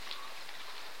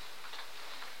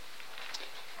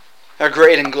Our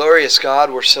great and glorious God,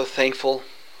 we're so thankful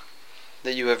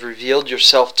that you have revealed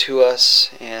yourself to us,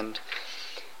 and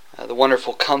the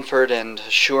wonderful comfort and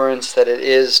assurance that it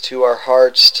is to our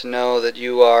hearts to know that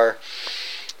you are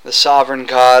the sovereign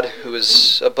God who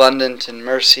is abundant in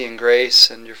mercy and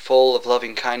grace, and you're full of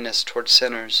loving kindness towards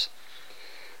sinners.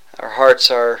 Our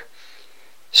hearts are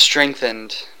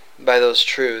strengthened by those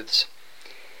truths.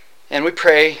 And we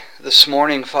pray this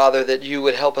morning, Father, that you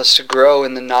would help us to grow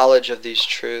in the knowledge of these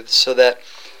truths, so that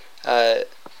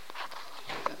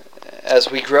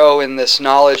as we grow in this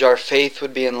knowledge, our faith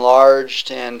would be enlarged,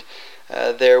 and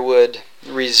there would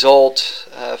result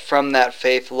from that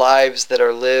faith lives that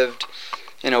are lived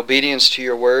in obedience to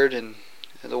your word and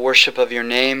the worship of your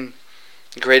name,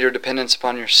 greater dependence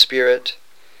upon your Spirit.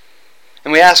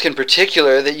 And we ask in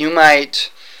particular that you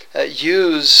might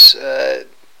use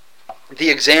the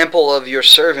example of your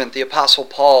servant, the Apostle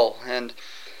Paul, and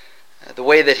the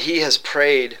way that he has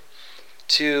prayed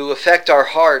to affect our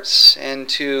hearts and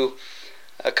to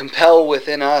compel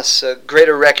within us a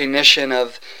greater recognition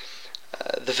of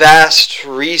the vast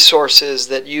resources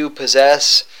that you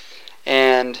possess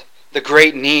and the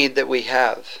great need that we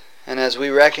have. And as we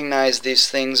recognize these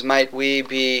things, might we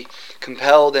be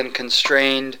compelled and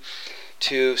constrained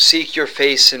to seek your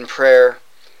face in prayer,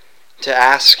 to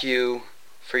ask you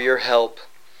for your help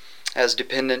as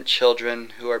dependent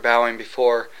children who are bowing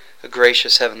before a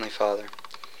gracious Heavenly Father.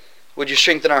 Would you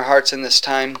strengthen our hearts in this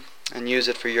time and use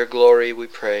it for your glory, we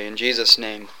pray. In Jesus'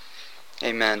 name,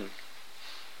 amen.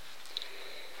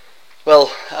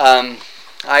 Well, I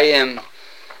am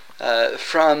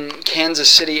from Kansas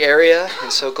City area,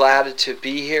 and so glad to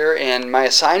be here. And my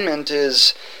assignment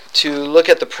is to look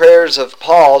at the prayers of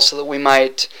Paul so that we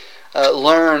might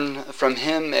learn from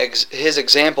him, his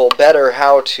example, better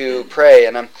how to pray.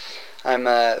 And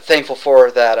I'm thankful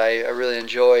for that. I really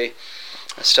enjoy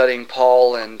studying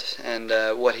Paul and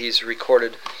what he's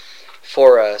recorded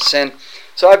for us. And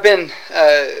so I've been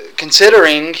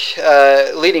considering,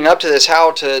 leading up to this,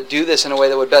 how to do this in a way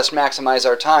that would best maximize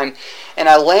our time. And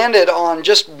I landed on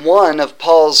just one of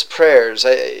Paul's prayers.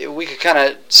 We could kind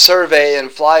of survey and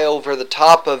fly over the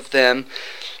top of them,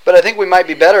 but I think we might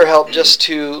be better helped just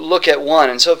to look at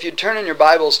one. And so if you turn in your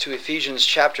Bibles to Ephesians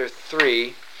chapter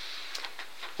 3,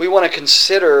 we want to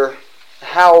consider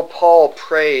how Paul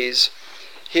prays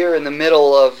here in the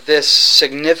middle of this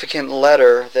significant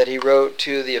letter that he wrote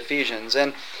to the Ephesians.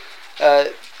 And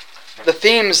the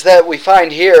themes that we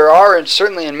find here are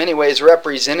certainly in many ways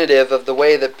representative of the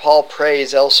way that Paul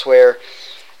prays elsewhere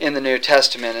in the New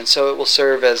Testament. And so it will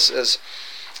serve as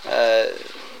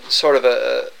sort of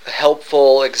a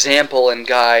helpful example and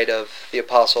guide of the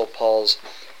Apostle Paul's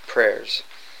prayers.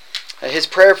 His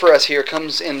prayer for us here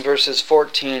comes in verses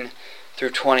 14 through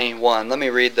 21. Let me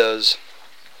read those.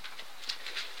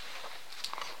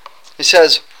 He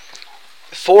says,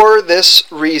 "For this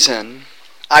reason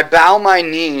I bow my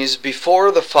knees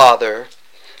before the Father,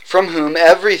 from whom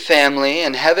every family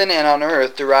in heaven and on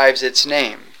earth derives its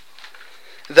name,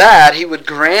 that he would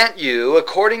grant you,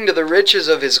 according to the riches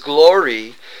of his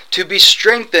glory, to be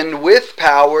strengthened with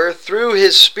power through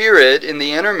his Spirit in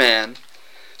the inner man,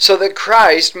 so that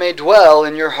Christ may dwell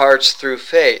in your hearts through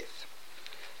faith,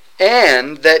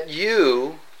 and that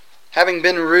you, having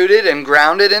been rooted and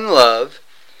grounded in love,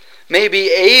 may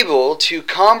be able to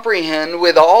comprehend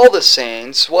with all the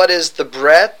saints what is the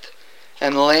breadth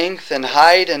and length and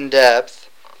height and depth,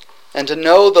 and to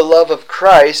know the love of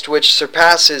Christ which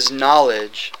surpasses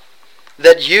knowledge,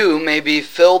 that you may be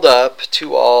filled up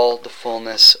to all the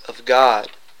fullness of God.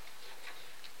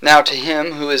 Now to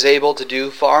him who is able to do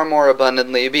far more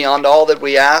abundantly beyond all that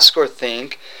we ask or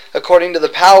think, according to the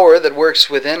power that works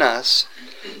within us,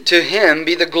 to him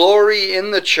be the glory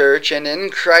in the church and in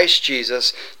Christ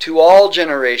Jesus to all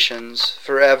generations,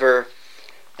 forever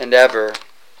and ever.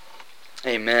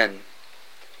 Amen."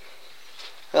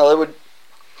 Well, it would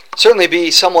certainly be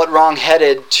somewhat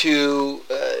wrong-headed to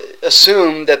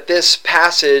assume that this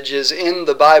passage is in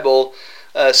the Bible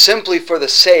simply for the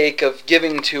sake of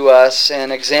giving to us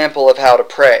an example of how to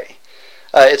pray.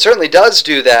 It certainly does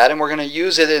do that, and we're going to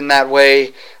use it in that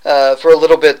way for a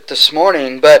little bit this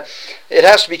morning, but it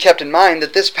has to be kept in mind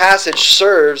that this passage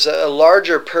serves a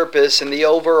larger purpose in the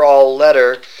overall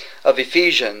letter of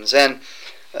Ephesians. And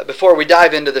before we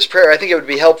dive into this prayer, I think it would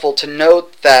be helpful to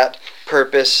note that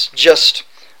purpose just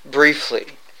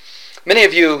briefly. Many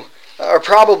of you are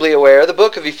probably aware the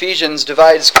book of Ephesians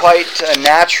divides quite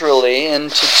naturally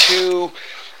into two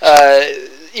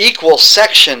equal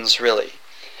sections, really.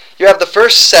 You have the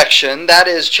first section, that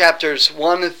is chapters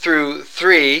 1 through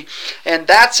 3, and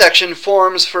that section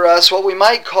forms for us what we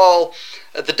might call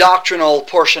the doctrinal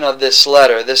portion of this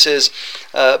letter. This is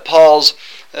Paul's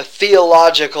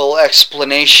theological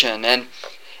explanation. And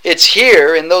it's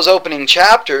here in those opening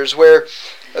chapters where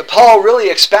Paul really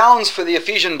expounds for the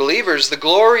Ephesian believers the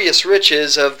glorious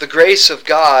riches of the grace of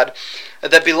God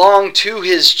that belong to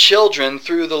His children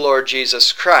through the Lord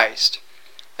Jesus Christ.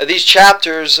 These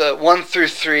chapters 1 through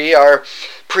 3 are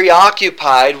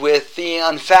preoccupied with the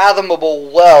unfathomable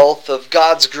wealth of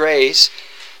God's grace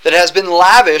that has been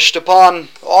lavished upon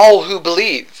all who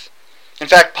believe. In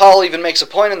fact, Paul even makes a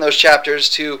point in those chapters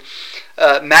to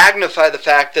magnify the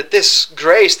fact that this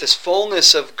grace, this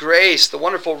fullness of grace, the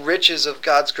wonderful riches of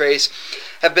God's grace,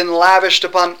 have been lavished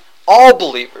upon all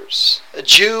believers,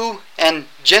 Jew and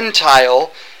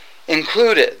Gentile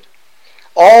included.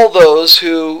 All those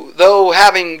who, though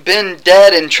having been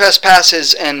dead in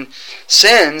trespasses and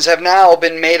sins, have now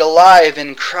been made alive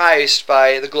in Christ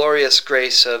by the glorious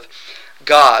grace of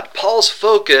God. Paul's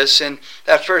focus in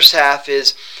that first half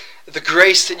is the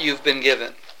grace that you've been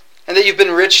given, and that you've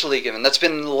been richly given, that's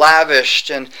been lavished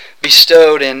and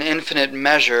bestowed in infinite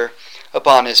measure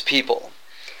upon His people.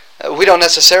 We don't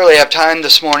necessarily have time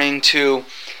this morning to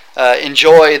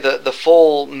enjoy the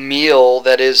full meal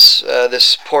that is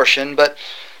this portion, but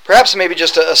perhaps maybe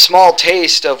just a small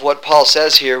taste of what Paul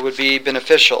says here would be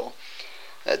beneficial.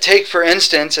 Take, for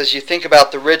instance, as you think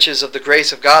about the riches of the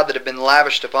grace of God that have been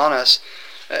lavished upon us,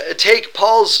 take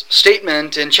Paul's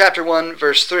statement in chapter 1,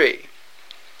 verse 3.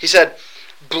 He said,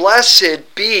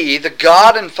 "Blessed be the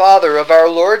God and Father of our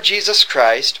Lord Jesus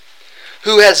Christ,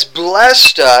 who has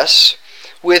blessed us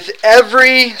with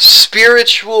every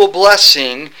spiritual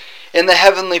blessing in the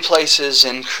heavenly places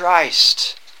in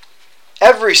Christ."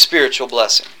 Every spiritual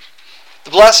blessing. The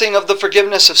blessing of the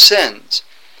forgiveness of sins.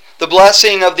 The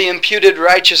blessing of the imputed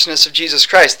righteousness of Jesus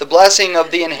Christ. The blessing of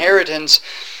the inheritance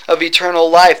of eternal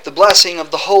life. The blessing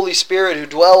of the Holy Spirit who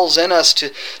dwells in us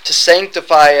to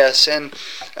sanctify us and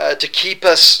to keep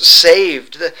us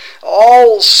saved.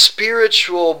 All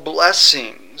spiritual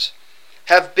blessings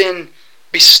have been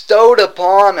bestowed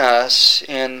upon us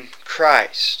in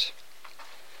Christ.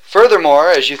 Furthermore,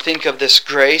 as you think of this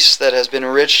grace that has been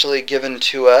richly given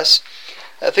to us,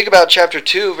 think about chapter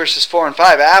 2, verses 4 and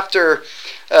 5. After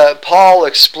Paul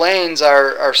explains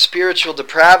our spiritual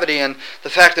depravity and the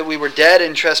fact that we were dead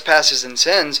in trespasses and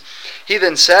sins, he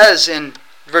then says in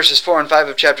verses 4 and 5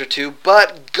 of chapter 2,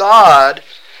 "But God,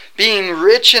 being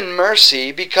rich in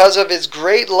mercy, because of His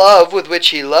great love with which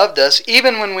He loved us,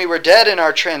 even when we were dead in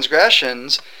our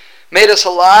transgressions, made us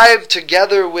alive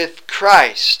together with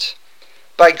Christ.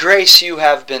 By grace you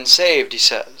have been saved," he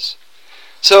says.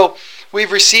 So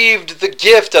we've received the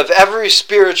gift of every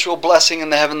spiritual blessing in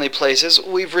the heavenly places.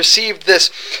 We've received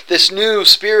this new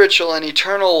spiritual and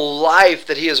eternal life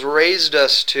that He has raised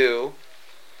us to.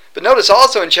 But notice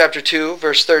also in chapter 2,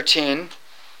 verse 13,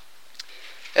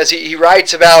 as he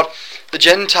writes about the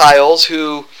Gentiles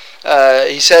who,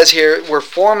 he says here, were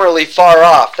formerly far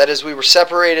off. That is, we were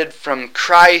separated from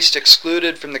Christ,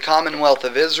 excluded from the commonwealth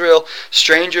of Israel,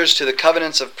 strangers to the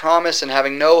covenants of promise, and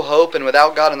having no hope and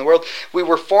without God in the world. We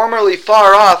were formerly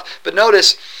far off, but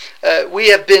notice, we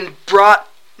have been brought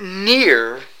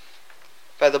near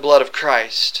by the blood of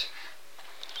Christ.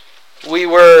 We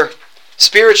were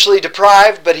spiritually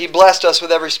deprived, but He blessed us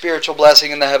with every spiritual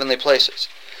blessing in the heavenly places.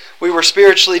 We were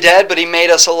spiritually dead, but He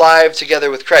made us alive together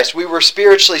with Christ. We were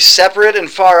spiritually separate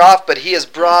and far off, but He has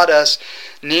brought us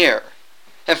near.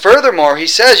 And furthermore, he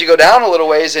says, you go down a little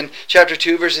ways in chapter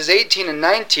 2, verses 18 and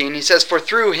 19, he says, "For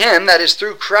through Him," that is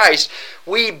through Christ,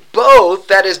 "we both,"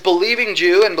 that is believing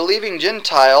Jew and believing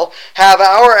Gentile, "have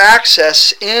our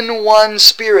access in one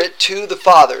Spirit to the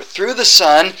Father." Through the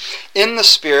Son, in the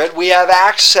Spirit, we have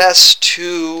access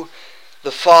to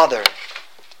the Father.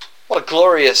 What a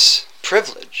glorious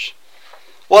privilege.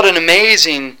 What an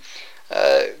amazing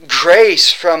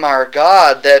grace from our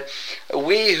God that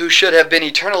we who should have been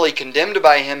eternally condemned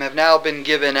by Him have now been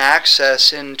given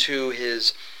access into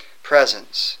His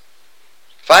presence.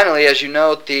 Finally, as you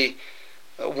note the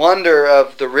wonder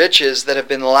of the riches that have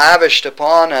been lavished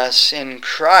upon us in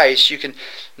Christ, you can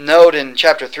note in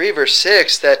chapter 3, verse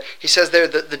 6, that he says there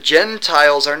that the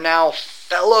Gentiles are now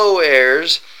fellow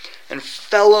heirs and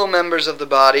fellow members of the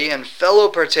body and fellow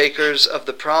partakers of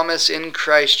the promise in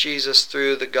Christ Jesus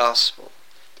through the gospel.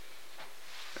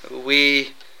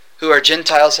 We who are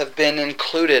Gentiles have been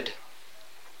included,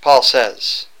 Paul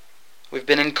says. We've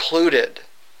been included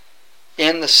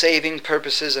in the saving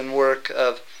purposes and work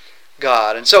of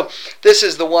God. And so this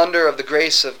is the wonder of the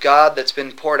grace of God that's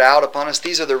been poured out upon us.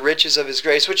 These are the riches of His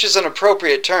grace, which is an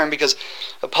appropriate term because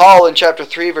Paul in chapter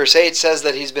 3 verse 8 says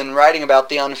that he's been writing about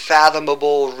the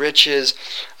unfathomable riches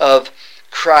of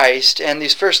Christ. And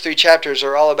these first 3 chapters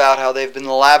are all about how they've been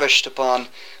lavished upon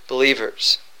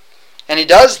believers. And he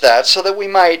does that so that we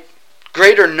might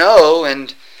greater know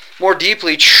and more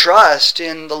deeply trust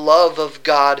in the love of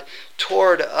God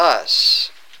toward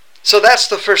us. So that's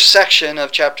the first section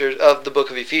of the book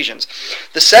of Ephesians.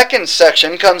 The second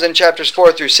section comes in chapters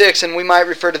 4 through 6, and we might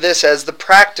refer to this as the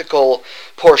practical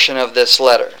portion of this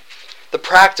letter. The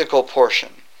practical portion.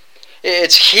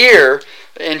 It's here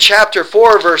in chapter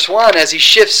 4, verse 1, as he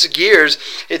shifts gears,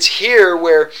 it's here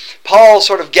where Paul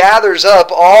sort of gathers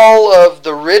up all of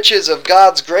the riches of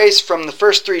God's grace from the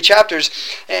first 3 chapters,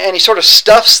 and he sort of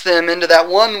stuffs them into that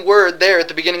one word there at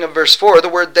the beginning of verse 4, the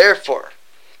word therefore.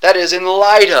 That is, in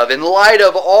light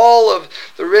of all of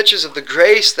the riches of the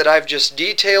grace that I've just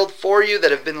detailed for you, that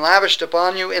have been lavished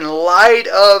upon you, in light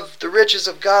of the riches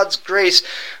of God's grace,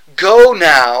 go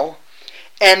now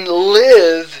and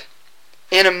live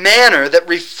in a manner that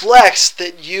reflects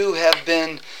that you have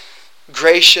been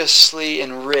graciously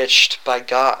enriched by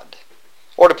God.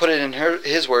 Or to put it in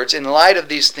his words, in light of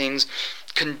these things,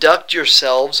 conduct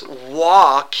yourselves,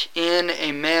 walk in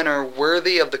a manner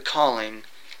worthy of the calling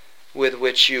with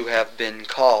which you have been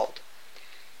called.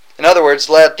 In other words,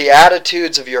 let the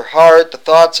attitudes of your heart, the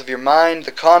thoughts of your mind,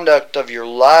 the conduct of your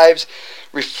lives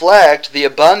reflect the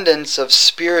abundance of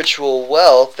spiritual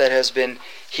wealth that has been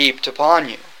heaped upon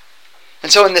you.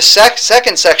 And so in this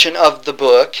second section of the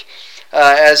book,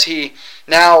 as he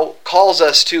now calls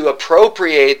us to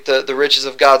appropriate the riches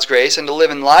of God's grace and to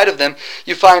live in light of them,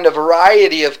 you find a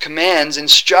variety of commands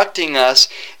instructing us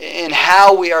in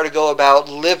how we are to go about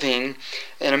living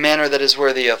in a manner that is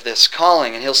worthy of this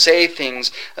calling. And he'll say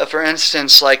things, for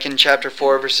instance, like in chapter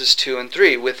 4, verses 2 and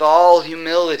 3, with all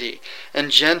humility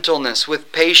and gentleness,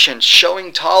 with patience,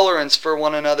 showing tolerance for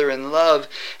one another in love,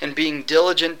 and being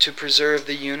diligent to preserve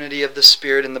the unity of the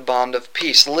Spirit in the bond of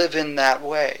peace. Live in that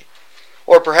way.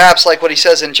 Or perhaps like what he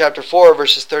says in chapter 4,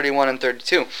 verses 31 and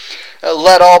 32.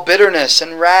 Let all bitterness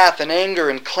and wrath and anger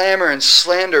and clamor and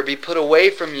slander be put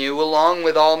away from you, along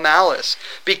with all malice.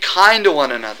 Be kind to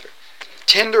one another,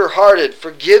 tender-hearted,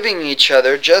 forgiving each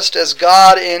other, just as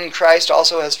God in Christ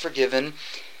also has forgiven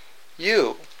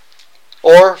you.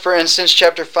 Or, for instance,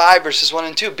 chapter 5, verses 1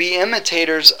 and 2. Be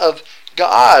imitators of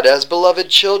God as beloved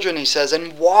children, he says,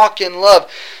 and walk in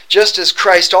love, just as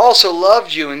Christ also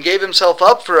loved you and gave himself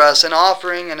up for us, an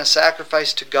offering and a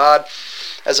sacrifice to God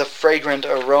as a fragrant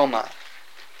aroma.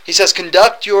 He says,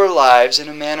 conduct your lives in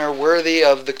a manner worthy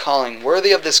of the calling,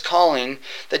 worthy of this calling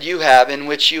that you have, in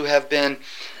which you have been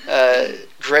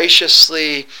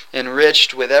graciously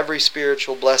enriched with every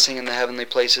spiritual blessing in the heavenly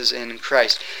places in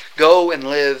Christ. Go and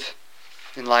live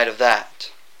in light of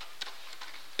that.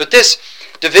 But this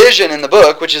division in the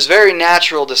book, which is very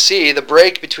natural to see, the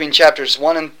break between chapters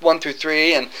 1 through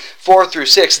 3 and 4 through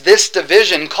 6, this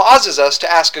division causes us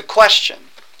to ask a question.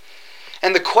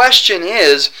 And the question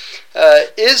is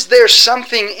there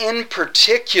something in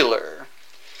particular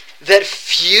that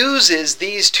fuses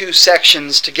these 2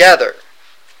 sections together?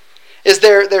 Is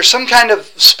there's some kind of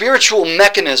spiritual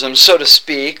mechanism, so to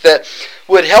speak, that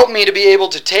would help me to be able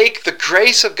to take the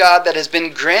grace of God that has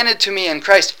been granted to me in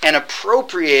Christ and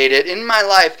appropriate it in my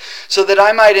life so that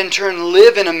I might in turn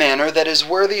live in a manner that is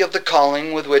worthy of the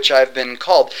calling with which I've been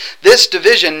called? This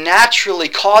division naturally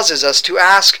causes us to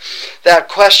ask that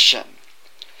question.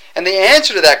 And the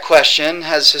answer to that question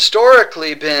has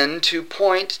historically been to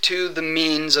point to the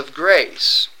means of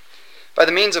grace. By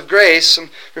the means of grace, I'm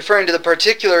referring to the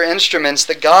particular instruments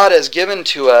that God has given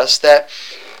to us that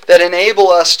enable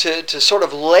us to sort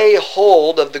of lay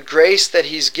hold of the grace that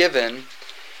He's given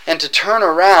and to turn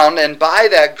around and by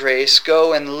that grace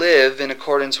go and live in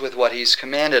accordance with what He's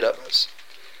commanded of us.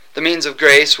 The means of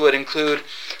grace would include,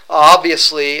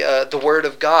 obviously, the Word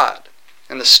of God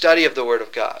and the study of the Word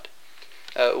of God.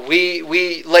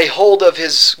 We lay hold of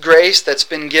His grace that's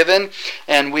been given,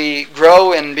 and we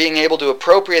grow in being able to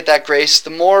appropriate that grace the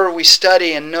more we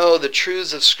study and know the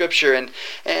truths of Scripture,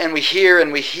 and we hear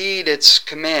and we heed its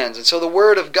commands. And so the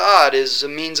Word of God is a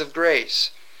means of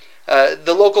grace.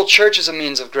 The local church is a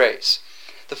means of grace.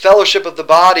 The fellowship of the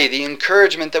body, the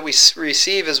encouragement that we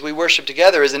receive as we worship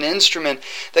together, is an instrument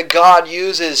that God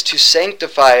uses to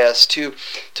sanctify us, to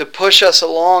push us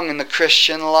along in the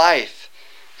Christian life.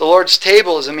 The Lord's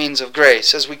table is a means of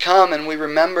grace. As we come and we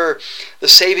remember the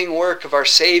saving work of our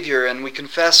Savior and we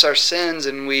confess our sins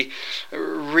and we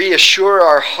reassure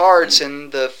our hearts in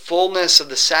the fullness of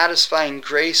the satisfying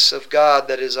grace of God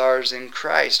that is ours in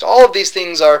Christ. All of these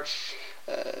things are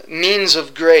means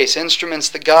of grace, instruments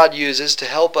that God uses to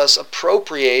help us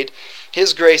appropriate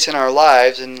His grace in our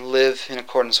lives and live in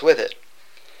accordance with it.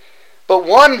 But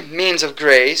one means of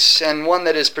grace, and one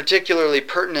that is particularly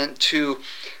pertinent to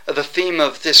the theme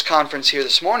of this conference here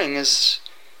this morning, is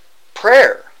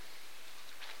prayer.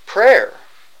 Prayer.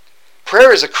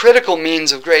 Prayer is a critical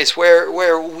means of grace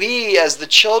where we as the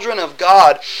children of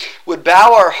God would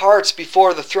bow our hearts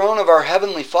before the throne of our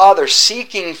Heavenly Father,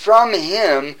 seeking from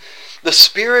Him the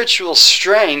spiritual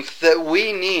strength that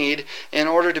we need in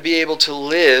order to be able to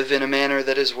live in a manner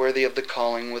that is worthy of the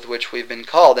calling with which we've been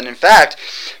called. And in fact,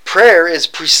 prayer is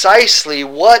precisely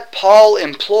what Paul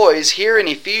employs here in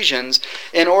Ephesians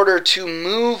in order to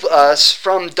move us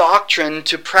from doctrine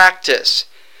to practice.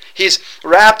 He's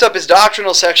wrapped up his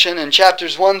doctrinal section in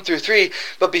chapters 1 through 3,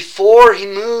 but before he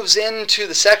moves into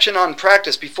the section on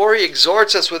practice, before he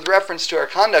exhorts us with reference to our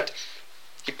conduct,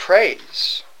 he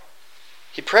prays.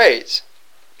 He prays.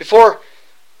 Before,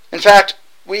 in fact,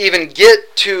 we even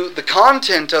get to the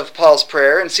content of Paul's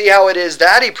prayer and see how it is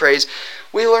that he prays,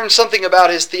 we learn something about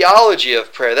his theology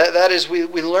of prayer. That is, we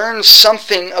learn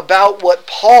something about what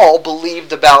Paul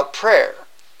believed about prayer.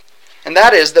 And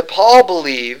that is that Paul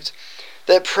believed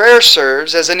that prayer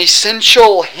serves as an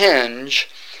essential hinge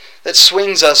that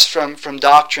swings us from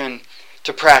doctrine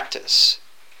to practice.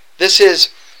 This is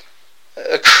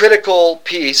a critical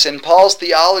piece in Paul's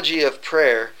theology of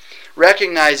prayer,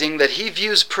 recognizing that he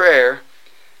views prayer,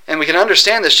 and we can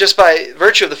understand this just by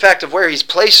virtue of the fact of where he's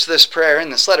placed this prayer in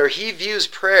this letter. He views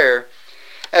prayer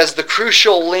as the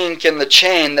crucial link in the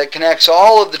chain that connects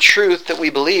all of the truth that we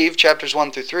believe, chapters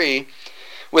 1 through 3,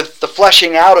 with the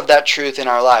fleshing out of that truth in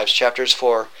our lives, chapters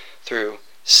 4 through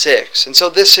 6. And so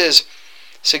this is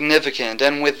significant.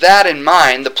 And with that in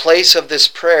mind, the place of this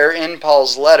prayer in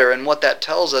Paul's letter and what that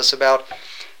tells us about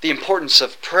the importance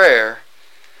of prayer,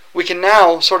 we can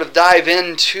now sort of dive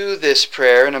into this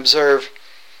prayer and observe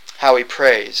how he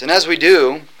prays. And as we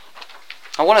do,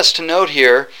 I want us to note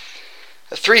here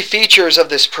three features of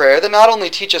this prayer that not only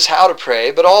teach us how to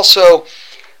pray, but also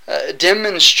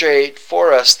demonstrate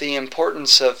for us the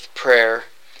importance of prayer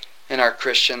in our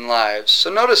Christian lives.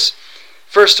 So notice,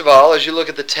 first of all, as you look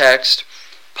at the text,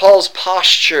 Paul's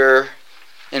posture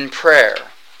in prayer.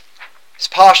 His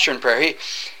posture in prayer.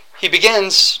 He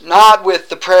begins not with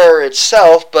the prayer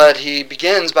itself, but he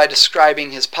begins by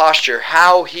describing his posture,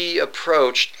 how he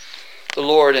approached the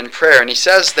Lord in prayer. And he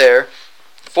says there,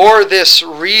 "For this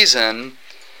reason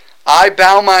I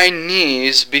bow my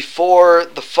knees before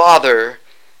the Father,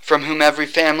 from whom every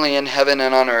family in heaven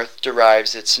and on earth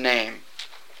derives its name."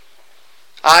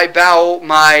 I bow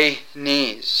my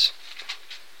knees.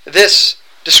 This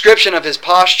description of his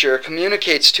posture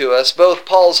communicates to us both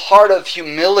Paul's heart of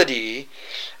humility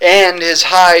and his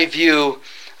high view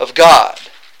of God.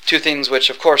 Two things which,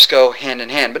 of course, go hand in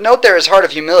hand. But note there his heart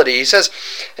of humility. He says,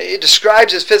 he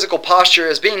describes his physical posture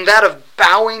as being that of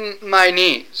bowing my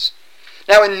knees.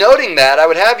 Now, in noting that, I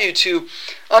would have you to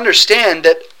understand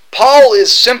that Paul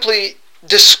is simply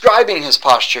describing his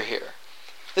posture here.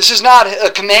 This is not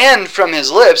a command from his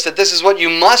lips that this is what you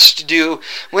must do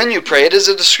when you pray. It is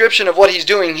a description of what he's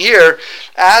doing here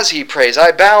as he prays.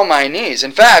 I bow my knees.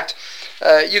 In fact,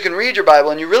 you can read your Bible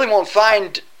and you really won't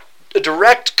find a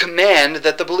direct command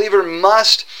that the believer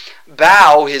must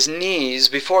bow his knees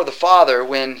before the Father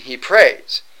when he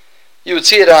prays. You would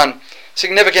see it on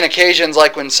significant occasions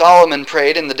like when Solomon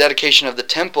prayed in the dedication of the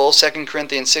temple. 2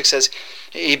 Corinthians 6 says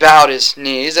he bowed his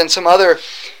knees, and some other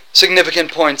significant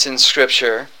points in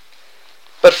Scripture.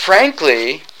 But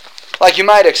frankly, like you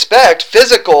might expect,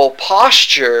 physical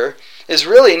posture is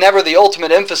really never the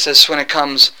ultimate emphasis when it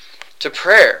comes to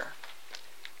prayer.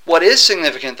 What is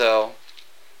significant, though,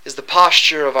 is the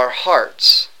posture of our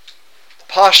hearts. The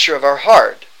posture of our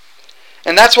heart.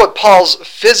 And that's what Paul's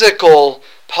physical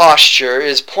posture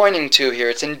is pointing to here.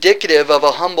 It's indicative of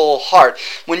a humble heart.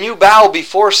 When you bow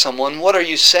before someone, what are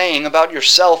you saying about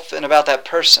yourself and about that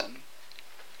person?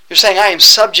 You're saying, I am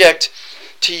subject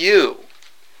to you.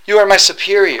 You are my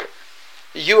superior.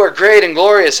 You are great and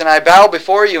glorious, and I bow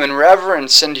before you in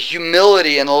reverence and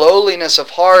humility and lowliness of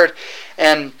heart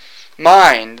and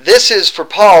mind. This is for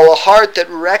Paul a heart that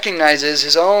recognizes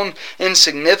his own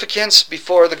insignificance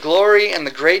before the glory and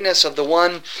the greatness of the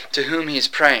one to whom he's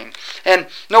praying. And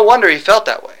no wonder he felt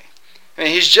that way. I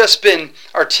mean, he's just been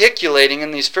articulating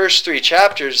in these first 3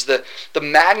 chapters the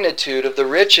magnitude of the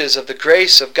riches of the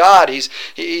grace of God.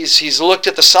 He's looked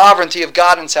at the sovereignty of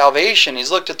God in salvation. He's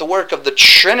looked at the work of the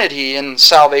Trinity in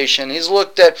salvation. He's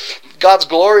looked at God's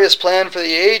glorious plan for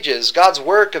the ages, God's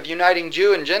work of uniting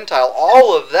Jew and Gentile.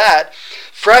 All of that,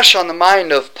 fresh on the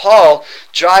mind of Paul,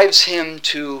 drives him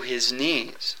to his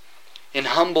knees in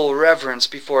humble reverence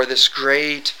before this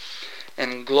great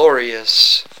and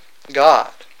glorious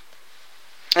God.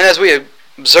 And as we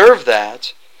observe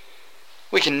that,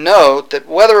 we can note that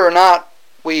whether or not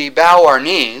we bow our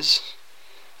knees,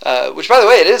 which, by the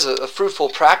way, it is a fruitful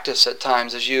practice at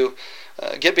times as you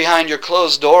get behind your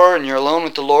closed door and you're alone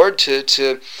with the Lord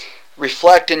to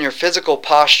reflect in your physical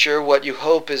posture what you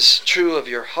hope is true of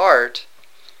your heart.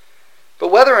 But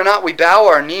whether or not we bow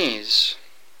our knees,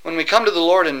 when we come to the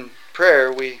Lord in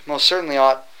prayer, we most certainly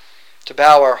ought to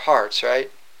bow our hearts,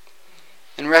 right?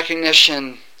 In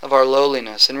recognition of our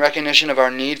lowliness, in recognition of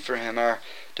our need for Him, our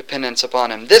dependence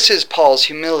upon Him. This is Paul's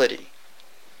humility.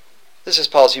 This is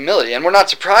Paul's humility. And we're not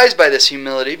surprised by this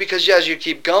humility because as you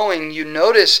keep going, you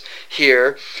notice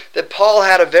here that Paul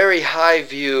had a very high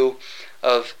view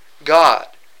of God.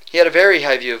 He had a very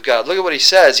high view of God. Look at what he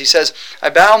says. He says, I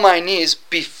bow my knees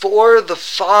before the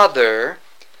Father,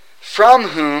 from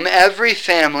whom every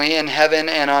family in heaven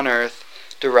and on earth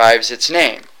derives its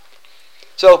name.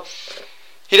 So,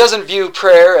 he doesn't view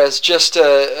prayer as just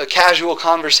a casual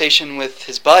conversation with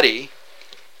his buddy.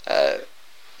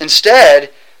 Instead,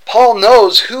 Paul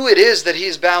knows who it is that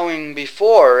he's bowing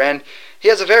before, and he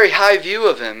has a very high view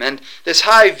of Him. And this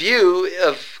high view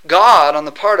of God on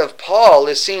the part of Paul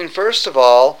is seen, first of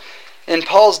all, in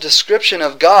Paul's description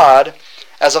of God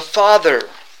as a Father.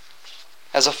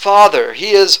 As a Father.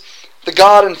 He is the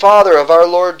God and Father of our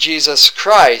Lord Jesus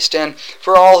Christ. And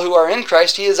for all who are in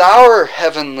Christ, He is our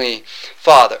Heavenly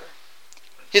Father.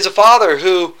 He is a Father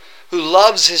who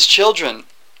loves His children.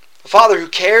 A Father who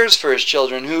cares for His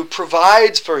children, who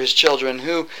provides for His children,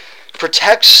 who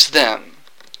protects them.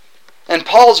 And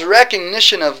Paul's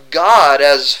recognition of God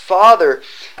as Father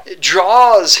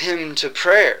draws him to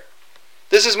prayer.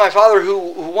 This is my Father who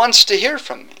wants to hear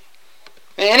from me.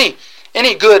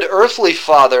 Any good earthly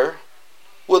father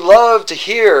would love to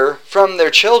hear from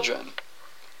their children.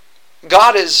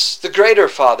 God is the greater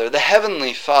Father, the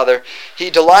Heavenly Father. He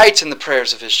delights in the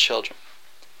prayers of His children.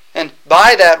 And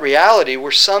by that reality,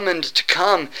 we're summoned to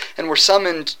come and we're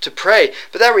summoned to pray.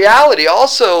 But that reality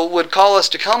also would call us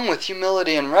to come with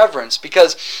humility and reverence.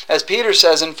 Because, as Peter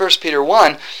says in 1 Peter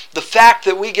 1, the fact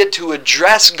that we get to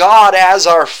address God as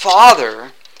our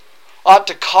Father ought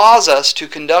to cause us to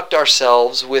conduct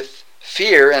ourselves with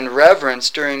fear and reverence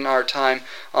during our time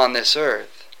on this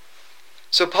earth.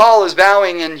 So Paul is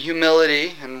bowing in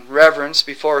humility and reverence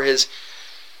before his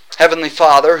Heavenly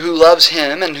Father who loves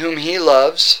him and whom he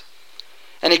loves.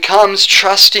 And he comes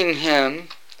trusting Him,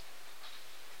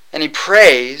 and he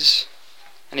prays,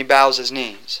 and he bows his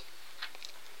knees.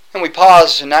 And we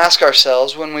pause and ask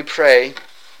ourselves when we pray,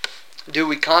 do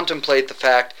we contemplate the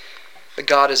fact that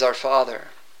God is our Father?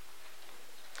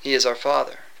 He is our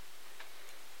Father.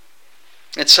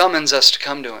 It summons us to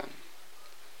come to Him.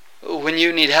 When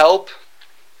you need help,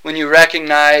 when you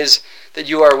recognize that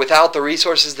you are without the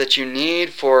resources that you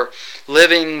need for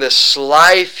living this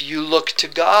life, you look to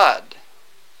God.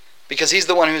 Because He's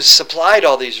the one who's supplied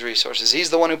all these resources. He's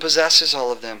the one who possesses all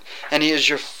of them. And He is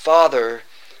your Father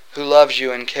who loves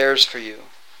you and cares for you.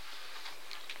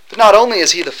 But not only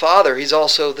is He the Father, He's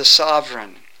also the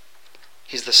Sovereign.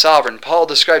 He's the Sovereign. Paul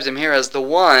describes Him here as the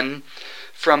one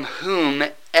from whom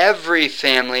every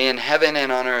family in heaven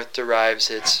and on earth derives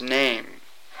its name.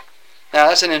 Now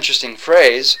that's an interesting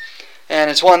phrase, and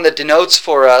it's one that denotes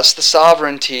for us the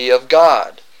sovereignty of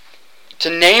God. To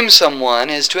name someone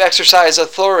is to exercise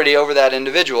authority over that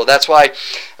individual. That's why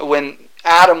when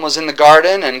Adam was in the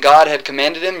garden and God had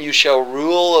commanded him, you shall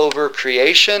rule over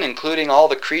creation, including all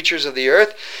the creatures of the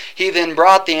earth, He then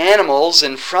brought the animals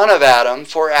in front of Adam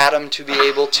for Adam to be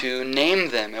able to name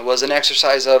them. It was an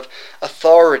exercise of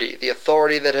authority, the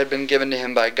authority that had been given to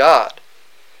him by God.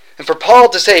 And for Paul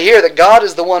to say here that God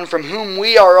is the one from whom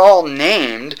we are all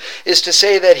named is to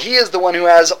say that He is the one who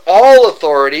has all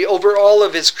authority over all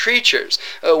of His creatures,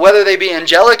 whether they be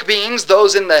angelic beings,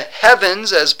 those in the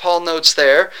heavens, as Paul notes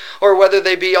there, or whether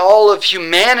they be all of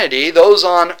humanity, those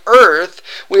on earth.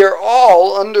 We are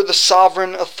all under the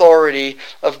sovereign authority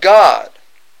of God.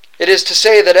 It is to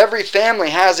say that every family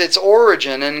has its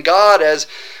origin in God as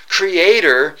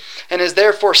Creator and is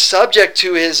therefore subject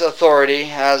to His authority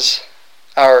as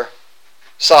our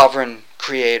sovereign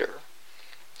Creator.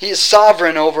 He is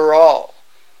sovereign over all,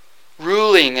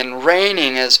 ruling and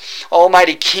reigning as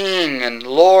Almighty King and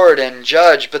Lord and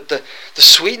Judge. But the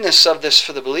sweetness of this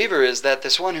for the believer is that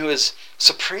this one who is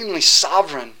supremely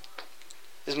sovereign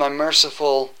is my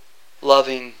merciful,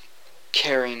 loving,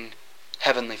 caring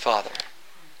Heavenly Father.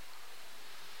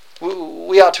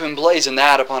 We ought to emblazon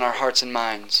that upon our hearts and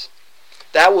minds.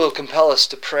 That will compel us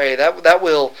to pray. That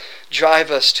will drive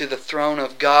us to the throne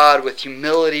of God with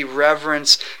humility,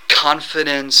 reverence,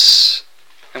 confidence,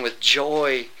 and with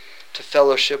joy to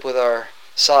fellowship with our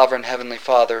sovereign Heavenly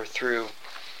Father through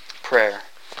prayer.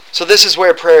 So this is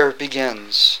where prayer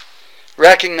begins.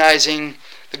 recognizing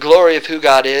the glory of who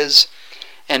God is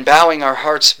and bowing our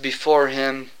hearts before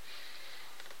Him.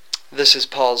 This is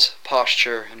Paul's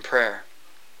posture in prayer.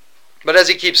 But as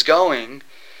he keeps going,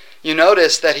 you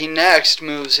notice that he next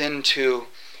moves into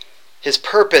his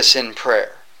purpose in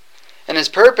prayer. And his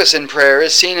purpose in prayer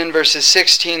is seen in verses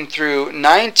 16 through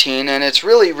 19, and it's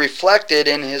really reflected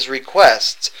in his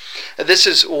requests. This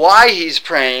is why he's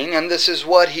praying, and this is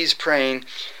what he's praying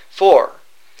for.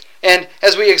 And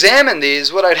as we examine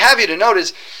these, what I'd have you to note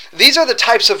is these are the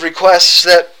types of requests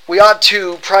that we ought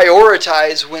to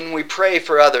prioritize when we pray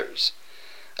for others.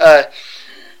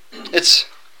 It's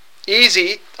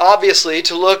easy, obviously,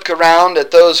 to look around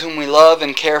at those whom we love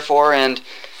and care for and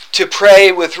to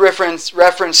pray with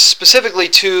reference specifically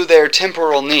to their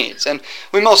temporal needs. And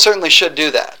we most certainly should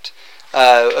do that.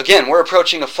 Again, we're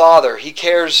approaching a Father. He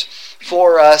cares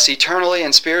for us eternally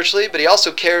and spiritually, but He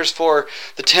also cares for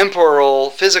the temporal,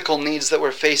 physical needs that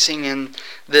we're facing in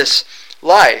this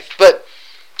life. But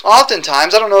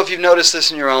oftentimes, I don't know if you've noticed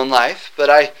this in your own life, but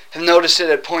I have noticed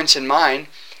it at points in mine,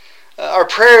 our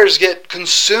prayers get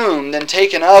consumed and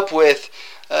taken up with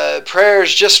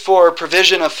prayers just for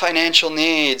provision of financial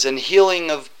needs and healing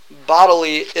of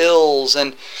bodily ills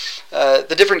and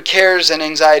the different cares and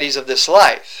anxieties of this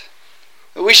life.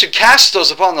 We should cast those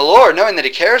upon the Lord, knowing that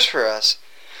He cares for us.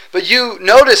 But you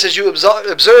notice as you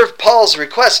observe Paul's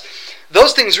requests,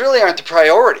 those things really aren't the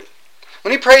priority.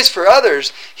 When he prays for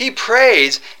others, he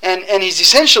prays and he's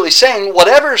essentially saying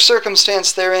whatever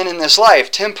circumstance they're in this life,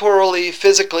 temporally,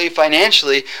 physically,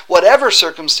 financially, whatever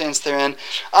circumstance they're in,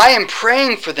 I am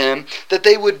praying for them that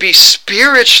they would be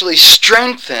spiritually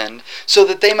strengthened so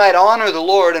that they might honor the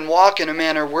Lord and walk in a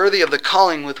manner worthy of the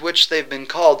calling with which they've been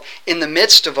called in the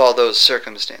midst of all those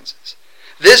circumstances.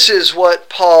 This is what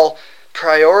Paul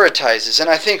prioritizes,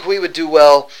 and I think we would do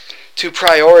well to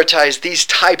prioritize these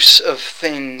types of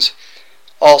things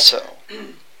also.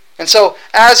 And so,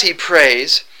 as he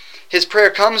prays, his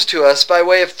prayer comes to us by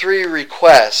way of three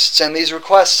requests, and these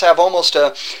requests have almost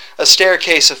a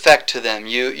staircase effect to them.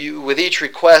 You with each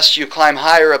request, you climb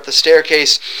higher up the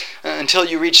staircase until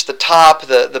you reach the top,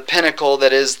 the pinnacle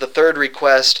that is the third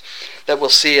request that we'll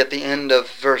see at the end of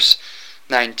verse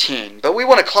 19. But we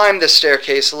want to climb this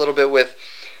staircase a little bit with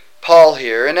Paul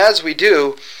here, and as we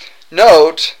do,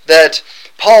 note that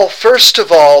Paul first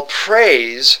of all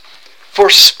prays for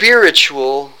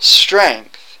spiritual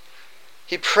strength.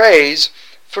 He prays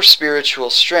for spiritual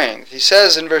strength. He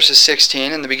says in verses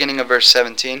 16 and the beginning of verse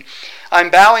 17, I'm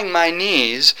bowing my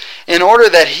knees in order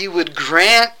that He would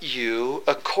grant you,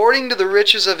 according to the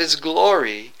riches of His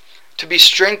glory, to be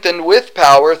strengthened with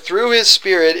power through His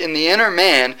Spirit in the inner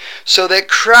man, so that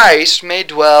Christ may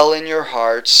dwell in your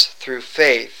hearts through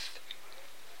faith.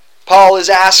 Paul is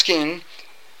asking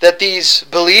that these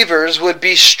believers would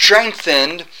be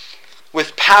strengthened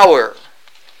with power.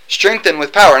 Strengthened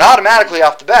with power. And automatically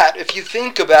off the bat, if you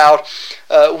think about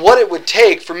what it would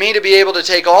take for me to be able to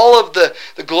take all of the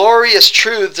glorious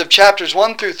truths of chapters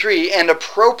 1 through 3 and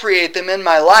appropriate them in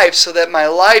my life so that my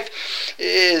life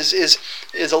is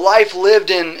a life lived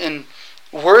in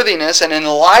worthiness and in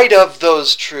light of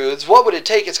those truths, what would it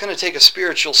take? It's going to take a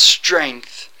spiritual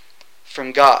strength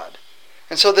from God.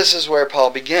 And so this is where Paul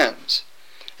begins.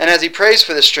 And as he prays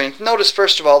for this strength, notice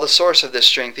first of all the source of this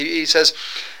strength. He says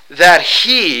that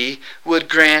He would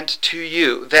grant to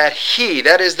you. That He,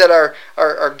 that is that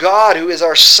our God who is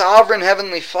our sovereign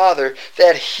heavenly Father,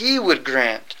 that He would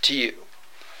grant to you.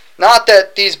 Not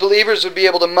that these believers would be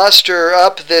able to muster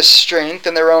up this strength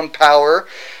in their own power,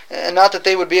 and not that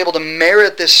they would be able to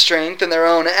merit this strength in their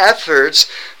own efforts,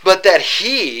 but that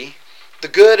He, the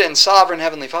good and sovereign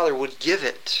heavenly Father, would give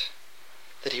it.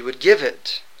 That He would give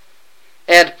it.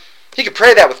 And he could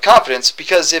pray that with confidence,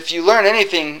 because if you learn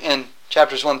anything in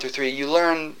chapters 1 through 3, you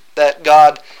learn that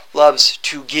God loves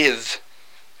to give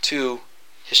to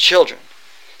His children.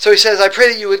 So he says, I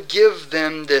pray that you would give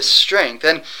them this strength.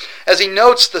 And as he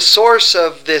notes the source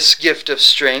of this gift of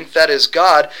strength, that is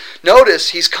God, notice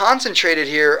he's concentrated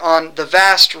here on the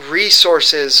vast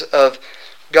resources of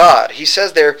God. He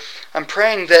says there, I'm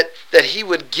praying that He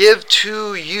would give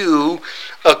to you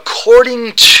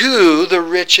according to the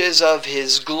riches of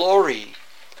His glory.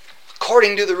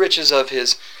 According to the riches of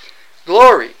His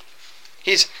glory.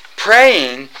 He's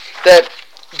praying that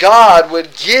God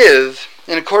would give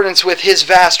in accordance with His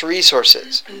vast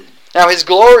resources. Now His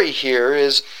glory here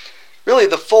is really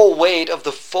the full weight of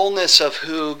the fullness of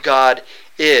who God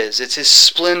is. It's His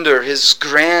splendor, His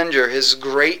grandeur, His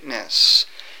greatness.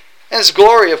 And His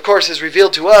glory, of course, is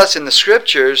revealed to us in the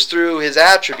Scriptures through His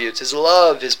attributes, His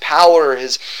love, His power,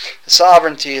 His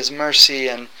sovereignty, His mercy,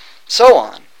 and so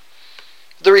on.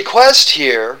 The request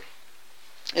here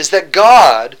is that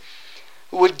God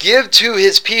would give to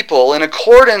his people in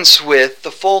accordance with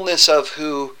the fullness of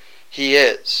who he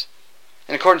is,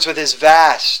 in accordance with his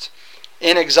vast,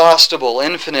 inexhaustible,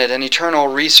 infinite, and eternal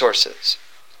resources.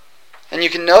 And you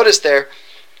can notice there,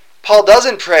 Paul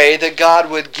doesn't pray that God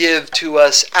would give to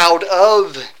us out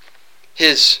of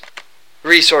his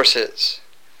resources.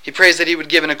 He prays that he would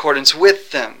give in accordance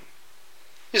with them.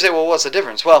 You say, well, what's the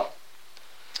difference? Well,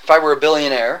 if I were a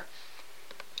billionaire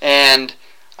and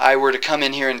I were to come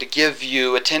in here and to give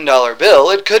you a $10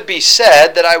 bill, it could be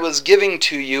said that I was giving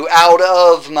to you out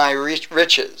of my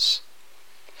riches.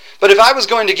 But if I was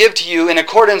going to give to you in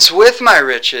accordance with my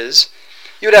riches,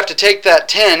 you would have to take that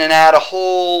 10 and add a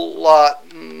whole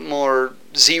lot more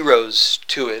zeros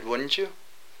to it, wouldn't you?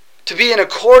 To be in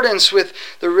accordance with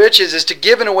the riches is to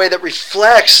give in a way that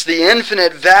reflects the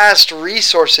infinite, vast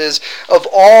resources of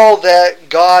all that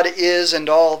God is and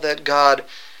all that God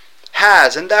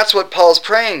has. And that's what Paul's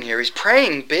praying here. He's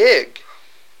praying big.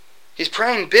 He's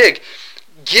praying big.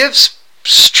 Give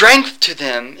strength to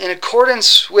them in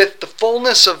accordance with the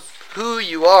fullness of who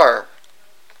you are.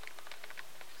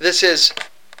 This is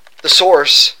the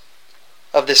source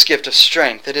of this gift of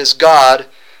strength. It is God,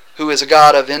 who is a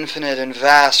God of infinite and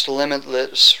vast,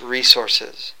 limitless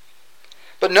resources.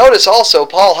 But notice also,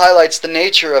 Paul highlights the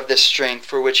nature of this strength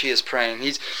for which he is praying.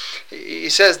 He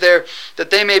says there that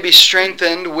they may be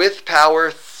strengthened with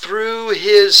power through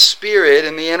his Spirit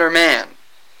in the inner man.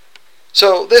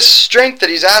 So this strength that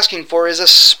he's asking for is a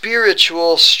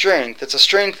spiritual strength. It's a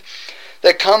strength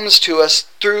that comes to us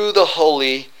through the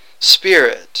Holy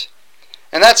Spirit.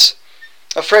 And that's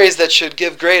a phrase that should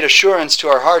give great assurance to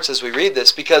our hearts as we read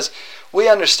this, because we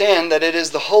understand that it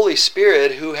is the Holy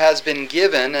Spirit who has been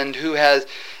given and who has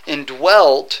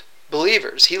indwelt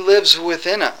believers. He lives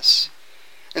within us.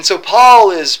 And so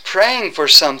Paul is praying for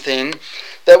something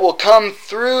that will come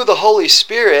through the Holy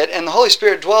Spirit, and the Holy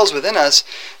Spirit dwells within us,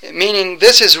 meaning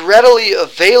this is readily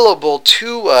available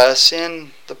to us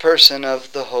in the person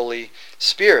of the Holy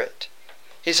Spirit.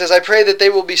 He says, I pray that they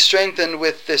will be strengthened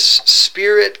with this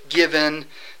Spirit-given,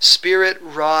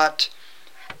 Spirit-wrought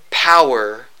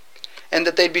power, and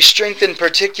that they'd be strengthened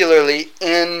particularly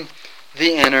in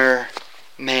the inner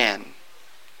man.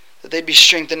 That they'd be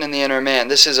strengthened in the inner man.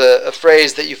 This is a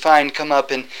phrase that you find come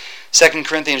up in 2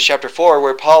 Corinthians chapter 4,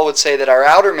 where Paul would say that our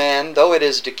outer man, though it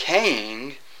is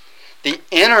decaying, the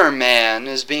inner man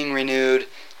is being renewed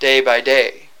day by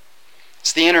day.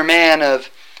 It's the inner man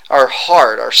of our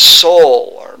heart, our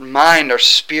soul, our mind, our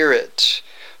spirit,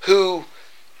 who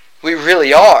we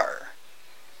really are.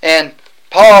 And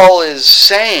Paul is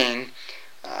saying,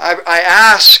 I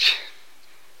ask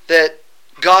that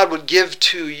God would give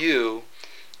to you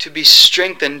to be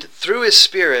strengthened through his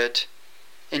Spirit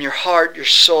in your heart, your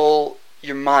soul,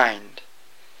 your mind.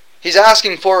 He's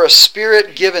asking for a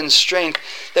Spirit-given strength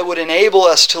that would enable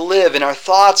us to live in our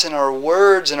thoughts and our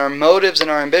words and our motives and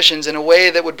our ambitions in a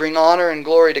way that would bring honor and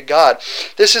glory to God.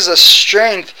 This is a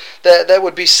strength that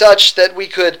would be such that we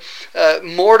could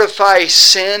mortify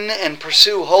sin and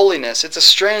pursue holiness. It's a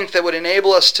strength that would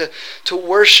enable us to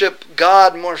worship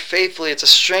God more faithfully. It's a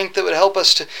strength that would help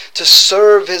us to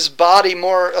serve his body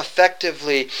more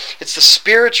effectively. It's the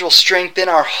spiritual strength in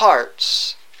our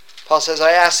hearts. Paul says,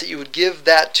 I ask that you would give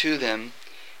that to them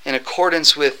in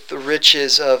accordance with the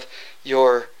riches of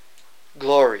your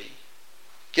glory.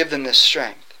 Give them this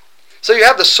strength. So you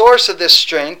have the source of this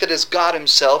strength, that is God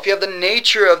himself. You have the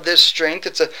nature of this strength.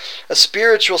 It's a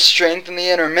spiritual strength in the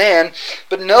inner man.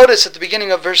 But notice at the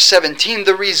beginning of verse 17,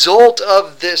 the result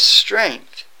of this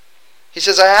strength. He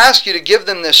says, I ask you to give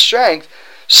them this strength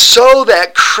so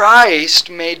that Christ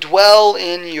may dwell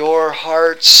in your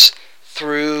hearts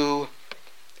through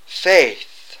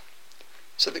faith.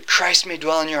 So that Christ may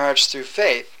dwell in your hearts through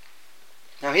faith.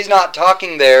 Now he's not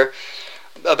talking there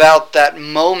about that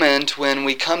moment when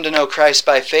we come to know Christ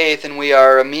by faith and we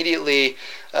are immediately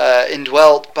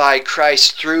indwelt by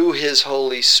Christ through his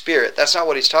Holy Spirit. That's not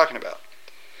what he's talking about.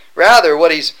 Rather,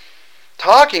 what he's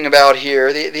talking about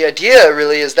here, the idea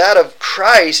really is that of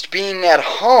Christ being at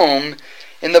home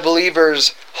in the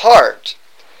believer's heart.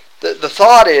 The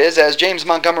thought is, as James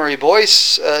Montgomery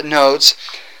Boyce notes,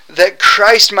 that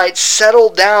Christ might settle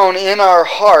down in our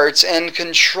hearts and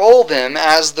control them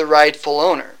as the rightful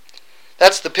owner.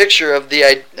 That's the picture of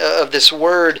this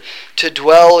word to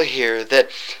dwell here,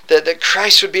 that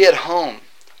Christ would be at home,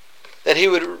 that he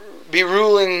would be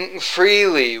ruling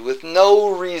freely with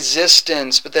no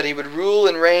resistance, but that he would rule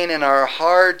and reign in our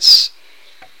hearts,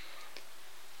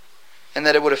 and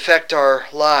that it would affect our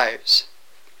lives.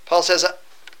 Paul says,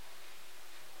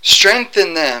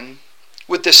 strengthen them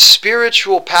with the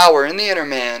spiritual power in the inner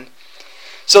man,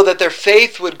 so that their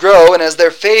faith would grow, and as their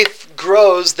faith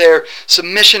grows, their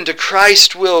submission to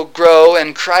Christ will grow,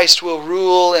 and Christ will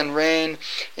rule and reign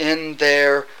in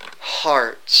their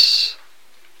hearts.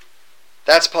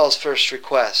 That's Paul's first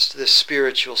request, this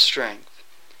spiritual strength.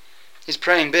 He's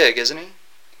praying big, isn't he?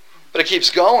 But it keeps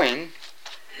going,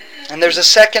 and there's a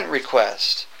second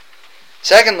request.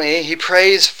 Secondly, he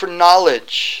prays for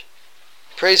knowledge.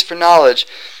 He prays for knowledge.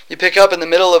 You pick up in the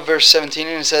middle of verse 17,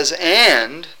 and it says,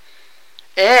 And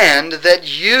that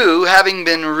you, having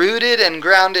been rooted and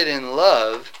grounded in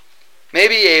love, may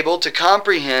be able to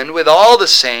comprehend with all the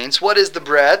saints what is the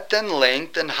breadth and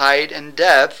length and height and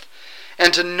depth,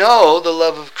 and to know the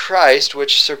love of Christ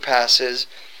which surpasses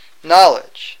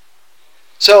knowledge.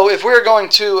 So if we're going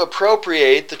to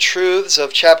appropriate the truths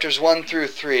of chapters 1 through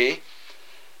 3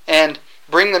 and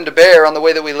bring them to bear on the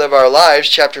way that we live our lives,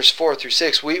 chapters 4 through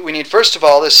 6, we need first of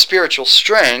all this spiritual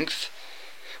strength,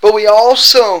 but we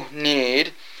also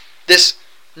need this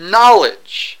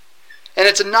knowledge. And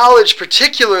it's a knowledge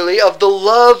particularly of the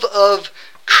love of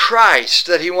Christ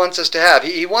that he wants us to have.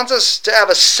 He wants us to have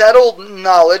a settled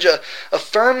knowledge, a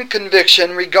firm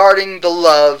conviction regarding the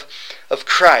love of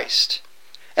Christ.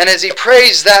 And as he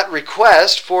prays that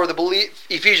request for the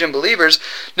Ephesian believers,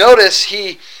 notice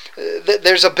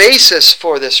there's a basis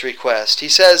for this request. He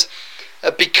says,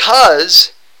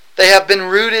 because they have been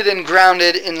rooted and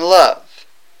grounded in love.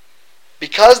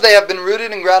 Because they have been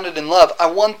rooted and grounded in love, I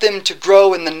want them to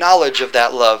grow in the knowledge of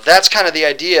that love. That's kind of the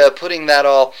idea of putting that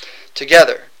all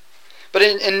together. But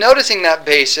in noticing that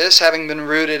basis, having been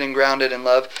rooted and grounded in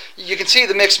love, you can see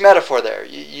the mixed metaphor there.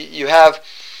 You have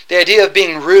the idea of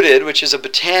being rooted, which is a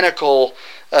botanical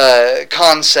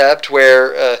concept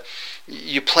where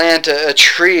you plant a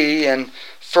tree in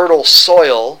fertile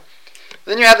soil.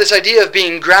 Then you have this idea of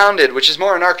being grounded, which is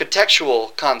more an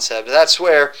architectural concept. That's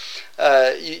where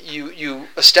you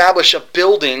establish a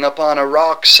building upon a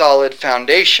rock-solid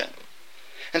foundation.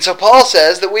 And so Paul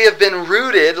says that we have been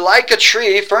rooted like a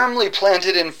tree firmly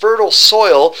planted in fertile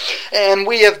soil, and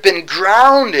we have been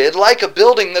grounded like a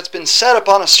building that's been set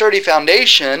upon a sturdy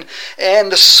foundation,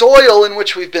 and the soil in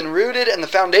which we've been rooted and the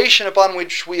foundation upon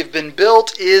which we have been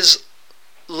built is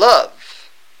love.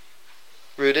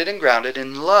 Rooted and grounded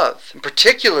in love, and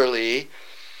particularly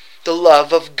the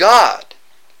love of God.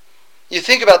 You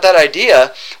think about that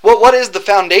idea, what is the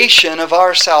foundation of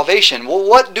our salvation? Well,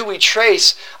 what do we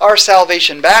trace our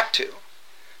salvation back to?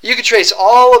 You can trace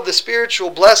all of the spiritual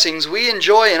blessings we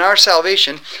enjoy in our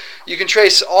salvation. You can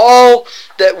trace all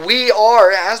that we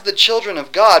are as the children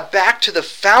of God back to the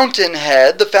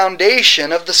fountainhead, the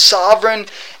foundation of the sovereign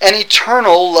and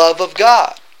eternal love of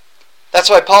God. That's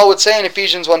why Paul would say in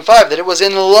Ephesians 1:5 that it was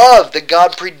in love that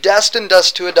God predestined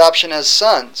us to adoption as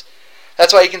sons.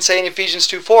 That's why he can say in Ephesians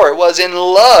 2:4, it was in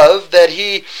love that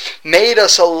he made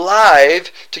us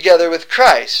alive together with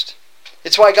Christ.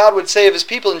 It's why God would say of his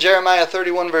people in Jeremiah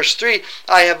 31 verse 3,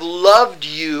 I have loved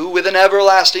you with an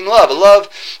everlasting love, a love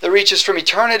that reaches from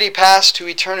eternity past to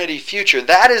eternity future.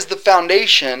 That is the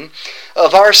foundation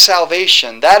of our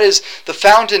salvation. That is the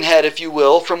fountainhead, if you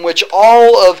will, from which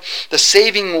all of the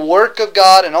saving work of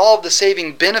God and all of the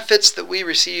saving benefits that we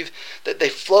receive, that they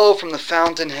flow from the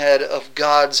fountainhead of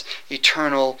God's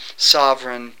eternal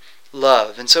sovereign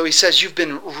love. And so he says you've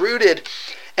been rooted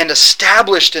and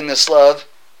established in this love.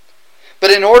 But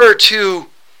in order to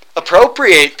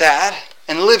appropriate that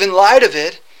and live in light of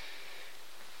it,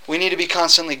 we need to be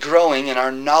constantly growing in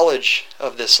our knowledge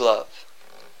of this love.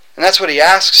 And that's what he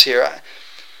asks here.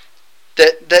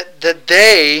 That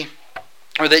they,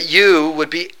 or that you,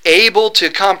 would be able to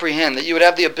comprehend, that you would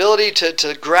have the ability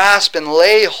to grasp and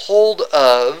lay hold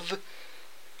of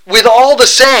with all the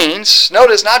saints.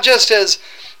 Notice, not just as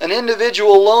an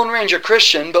individual Lone Ranger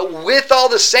Christian, but with all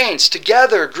the saints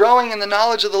together, growing in the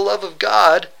knowledge of the love of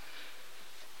God,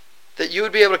 that you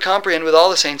would be able to comprehend with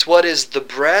all the saints what is the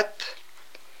breadth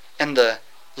and the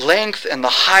length and the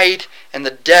height and the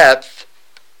depth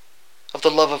of the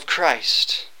love of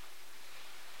Christ.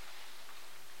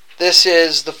 This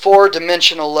is the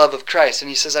four-dimensional love of Christ. And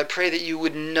he says, I pray that you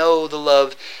would know the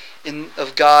love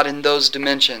of God in those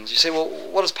dimensions. You say, well,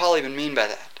 what does Paul even mean by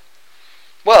that?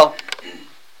 Well,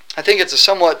 I think it's a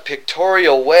somewhat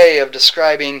pictorial way of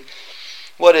describing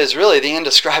what is really the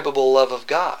indescribable love of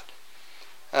God.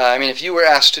 If you were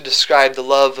asked to describe the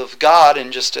love of God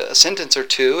in just a sentence or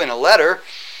two in a letter,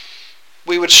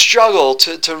 we would struggle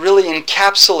to really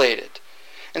encapsulate it.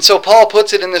 And so Paul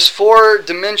puts it in this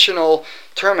four-dimensional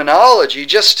terminology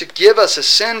just to give us a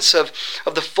sense of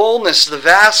the fullness, the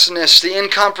vastness, the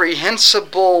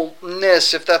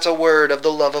incomprehensibleness, if that's a word, of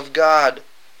the love of God.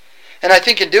 And I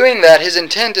think in doing that, his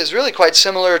intent is really quite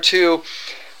similar to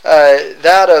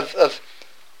that of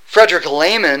Frederick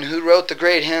Lehman, who wrote the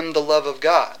great hymn, The Love of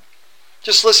God.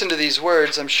 Just listen to these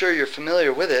words. I'm sure you're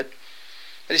familiar with it.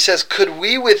 But he says, "Could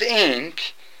we with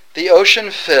ink the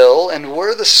ocean fill, and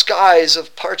were the skies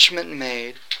of parchment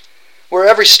made, were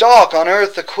every stalk on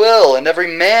earth a quill, and every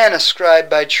man a scribe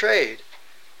by trade,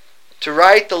 to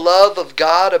write the love of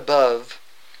God above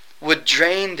would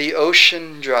drain the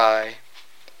ocean dry,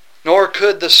 nor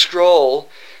could the scroll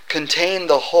contain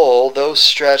the whole, though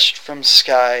stretched from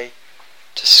sky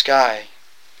to sky."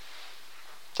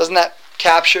 Doesn't that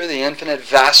capture the infinite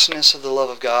vastness of the love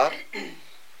of God?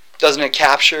 Doesn't it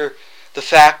capture the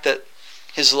fact that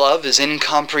His love is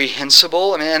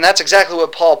incomprehensible? And that's exactly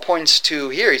what Paul points to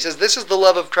here. He says this is the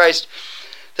love of Christ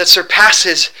that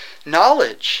surpasses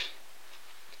knowledge.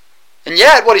 And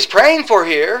yet, what he's praying for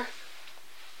here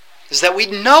is that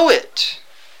we'd know it.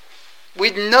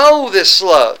 We'd know this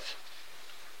love.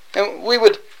 And we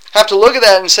would have to look at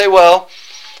that and say, well,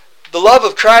 the love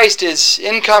of Christ is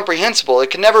incomprehensible.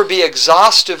 It can never be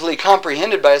exhaustively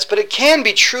comprehended by us, but it can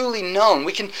be truly known.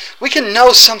 We can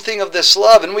know something of this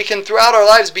love, and we can throughout our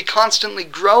lives be constantly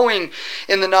growing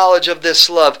in the knowledge of this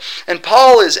love. And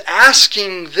Paul is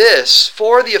asking this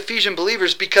for the Ephesian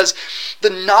believers because the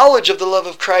knowledge of the love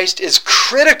of Christ is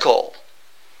critical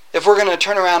if we're going to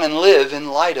turn around and live in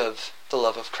light of the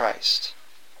love of Christ,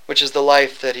 which is the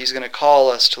life that he's going to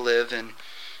call us to live in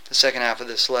the second half of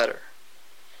this letter.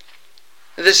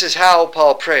 This is how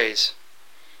Paul prays.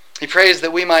 He prays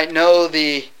that we might know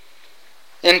the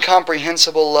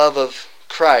incomprehensible love of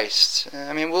Christ.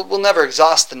 I mean, we'll never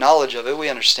exhaust the knowledge of it. We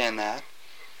understand that.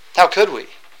 How could we?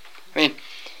 I mean,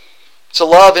 it's a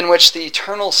love in which the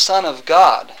eternal Son of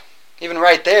God, even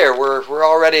right there, we're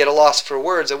already at a loss for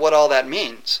words at what all that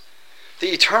means.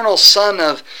 The eternal Son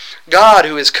of God,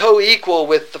 who is co-equal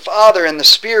with the Father and the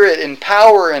Spirit in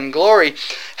power and glory,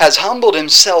 has humbled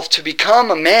himself to become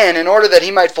a man in order that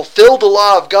he might fulfill the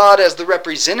law of God as the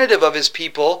representative of his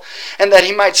people, and that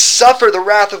he might suffer the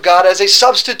wrath of God as a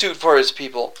substitute for his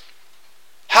people.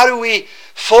 How do we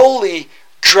fully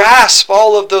grasp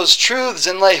all of those truths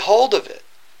and lay hold of it?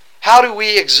 How do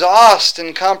we exhaust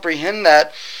and comprehend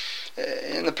that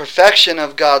in the perfection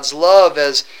of God's love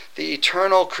as the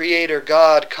eternal Creator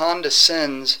God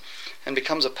condescends and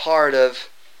becomes a part of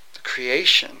the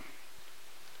creation?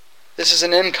 This is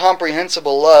an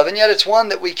incomprehensible love, and yet it's one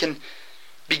that we can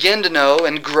begin to know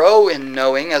and grow in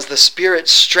knowing as the Spirit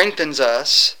strengthens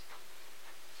us.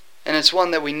 And it's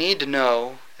one that we need to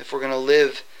know if we're going to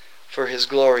live for His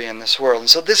glory in this world. And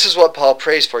so this is what Paul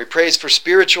prays for. He prays for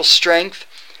spiritual strength.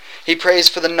 He prays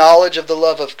for the knowledge of the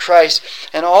love of Christ.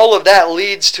 And all of that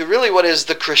leads to really what is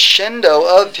the crescendo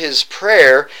of his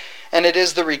prayer. And it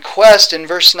is the request in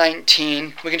verse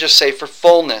 19. We can just say for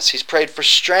fullness. He's prayed for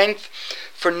strength,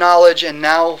 for knowledge, and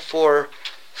now for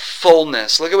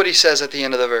fullness. Look at what he says at the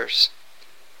end of the verse.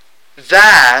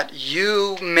 That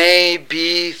you may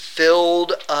be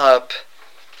filled up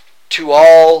to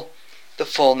all the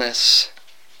fullness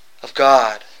of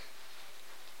God.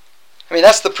 I mean,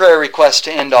 that's the prayer request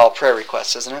to end all prayer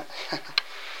requests, isn't it?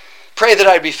 Pray that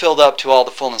I'd be filled up to all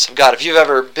the fullness of God. If you've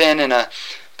ever been in a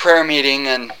prayer meeting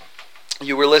and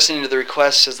you were listening to the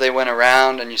requests as they went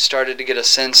around and you started to get a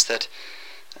sense that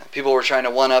people were trying to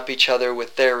one-up each other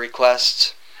with their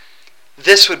requests,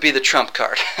 this would be the trump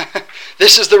card.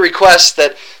 This is the request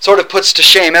that sort of puts to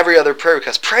shame every other prayer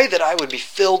request. Pray that I would be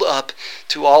filled up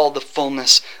to all the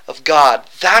fullness of God.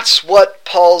 That's what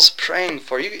Paul's praying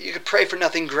for. You could pray for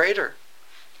nothing greater.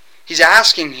 He's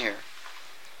asking here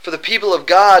for the people of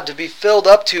God to be filled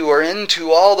up to or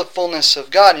into all the fullness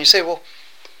of God. And you say, well,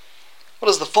 what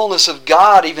does the fullness of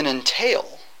God even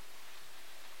entail?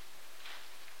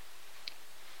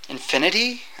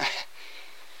 Infinity?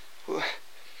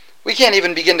 We can't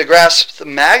even begin to grasp the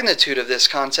magnitude of this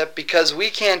concept because we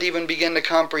can't even begin to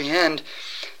comprehend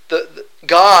the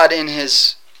God in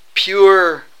His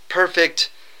pure,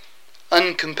 perfect,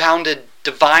 uncompounded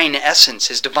divine essence,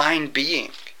 His divine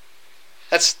being.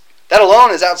 That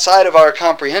alone is outside of our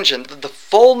comprehension. The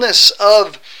fullness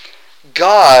of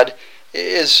God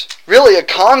is really a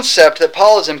concept that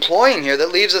Paul is employing here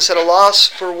that leaves us at a loss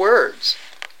for words.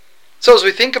 So as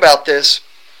we think about this,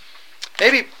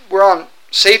 maybe we're on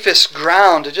safest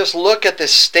ground to just look at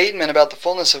this statement about the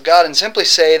fullness of God and simply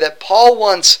say that Paul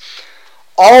wants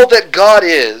all that God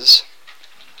is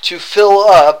to fill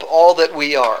up all that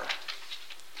we are.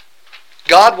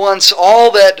 God wants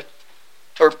all that,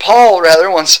 or Paul rather,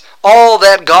 wants all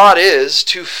that God is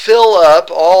to fill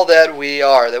up all that we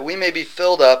are, that we may be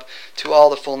filled up to all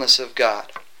the fullness of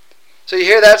God. So you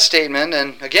hear that statement,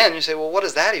 and again you say, well, what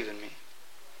does that even mean?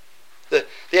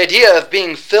 The idea of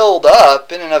being filled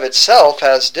up in and of itself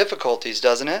has difficulties,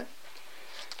 doesn't it?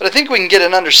 But I think we can get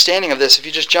an understanding of this if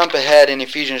you just jump ahead in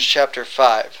Ephesians chapter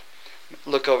 5.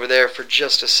 Look over there for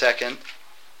just a second.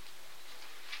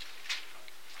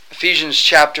 Ephesians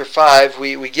chapter 5,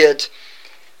 we get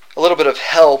a little bit of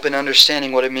help in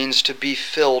understanding what it means to be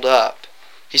filled up.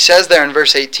 He says there in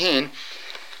verse 18,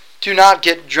 "Do not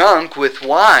get drunk with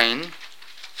wine,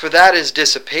 for that is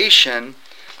dissipation,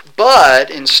 but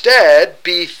instead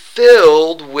be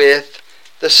filled with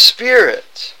the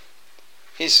Spirit."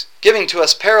 He's giving to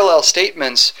us parallel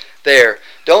statements there.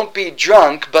 Don't be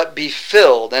drunk, but be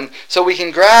filled. And so we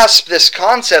can grasp this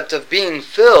concept of being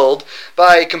filled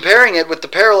by comparing it with the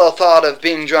parallel thought of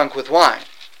being drunk with wine.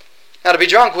 Now, to be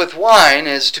drunk with wine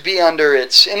is to be under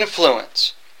its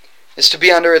influence, is to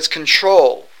be under its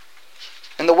control.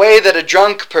 And the way that a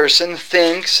drunk person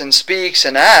thinks and speaks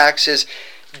and acts is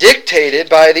dictated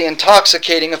by the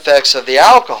intoxicating effects of the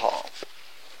alcohol.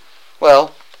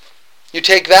 Well, you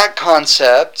take that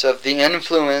concept of the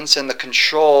influence and the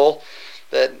control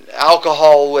that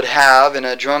alcohol would have in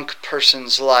a drunk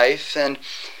person's life, and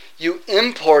you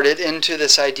import it into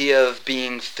this idea of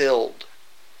being filled.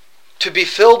 To be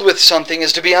filled with something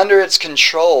is to be under its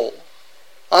control,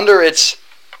 under its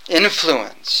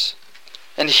influence.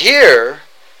 And here,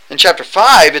 in chapter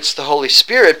 5, it's the Holy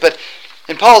Spirit, but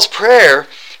in Paul's prayer,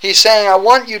 he's saying, I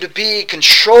want you to be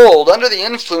controlled under the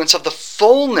influence of the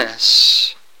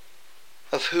fullness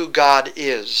of who God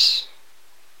is.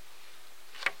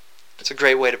 It's a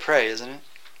great way to pray, isn't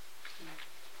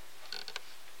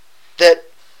it?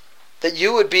 That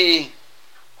you would be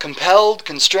compelled,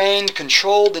 constrained,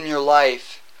 controlled in your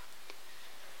life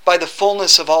by the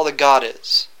fullness of all that God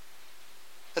is.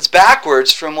 That's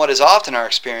backwards from what is often our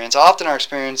experience. Often our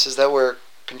experience is that we're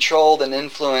controlled and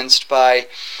influenced by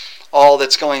all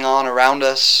that's going on around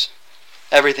us,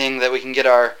 everything that we can get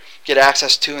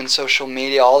access to in social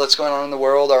media, all that's going on in the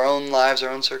world, our own lives, our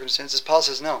own circumstances. Paul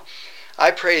says, no.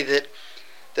 I pray that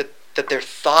their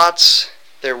thoughts,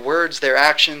 their words, their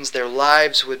actions, their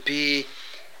lives would be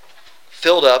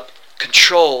filled up,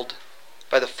 controlled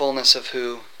by the fullness of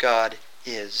who God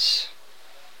is.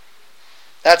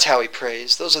 That's how he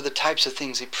prays. Those are the types of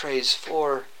things he prays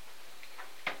for.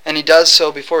 And he does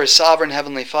so before his sovereign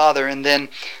heavenly Father. And then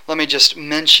let me just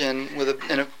mention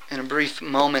in a brief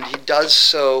moment, he does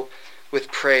so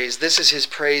with praise. This is his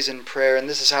praise and prayer, and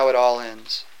this is how it all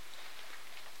ends.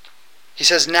 He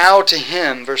says, now to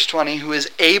him, verse 20, who is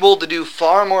able to do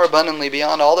far more abundantly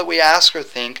beyond all that we ask or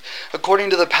think, according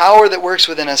to the power that works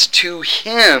within us, to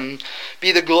him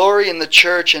be the glory in the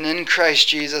church and in Christ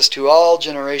Jesus to all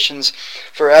generations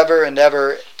forever and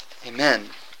ever. Amen.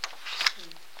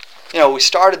 We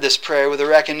started this prayer with a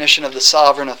recognition of the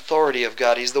sovereign authority of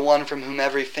God. He's the one from whom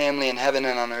every family in heaven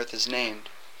and on earth is named.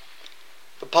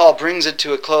 But Paul brings it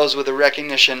to a close with a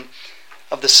recognition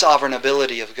of the sovereign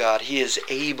ability of God. He is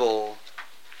able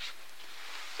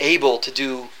to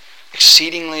do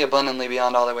exceedingly abundantly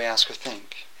beyond all that we ask or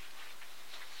think.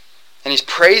 And he's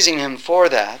praising him for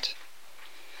that.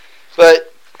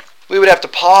 But we would have to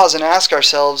pause and ask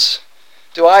ourselves,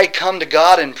 do I come to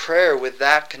God in prayer with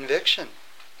that conviction?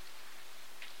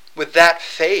 With that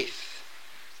faith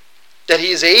that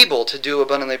he is able to do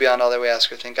abundantly beyond all that we ask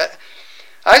or think?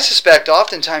 I suspect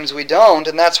oftentimes we don't,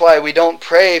 and that's why we don't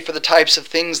pray for the types of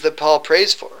things that Paul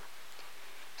prays for.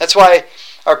 That's why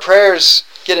our prayers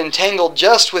get entangled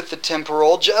just with the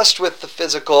temporal, just with the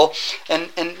physical,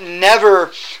 and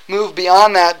never move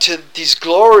beyond that to these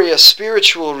glorious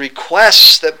spiritual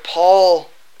requests that Paul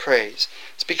prays.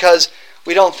 It's because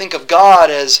we don't think of God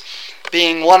as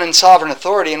being one in sovereign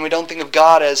authority, and we don't think of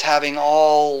God as having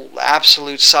all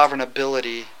absolute sovereign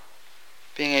ability,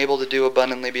 being able to do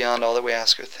abundantly beyond all that we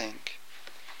ask or think.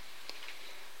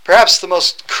 Perhaps the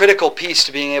most critical piece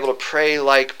to being able to pray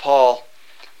like Paul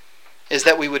is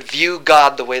that we would view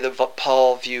God the way that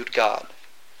Paul viewed God.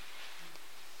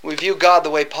 We view God the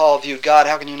way Paul viewed God.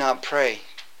 How can you not pray?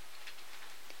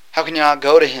 How can you not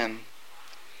go to him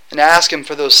and ask him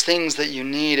for those things that you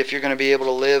need if you're going to be able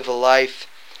to live a life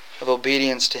of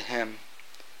obedience to him?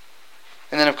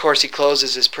 And then, of course, he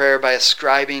closes his prayer by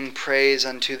ascribing praise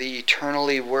unto the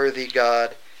eternally worthy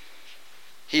God.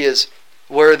 He is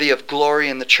worthy of glory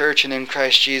in the church and in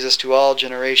Christ Jesus to all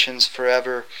generations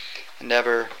forever and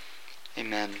ever.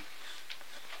 Amen.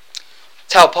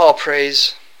 That's how Paul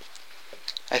prays.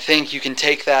 I think you can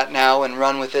take that now and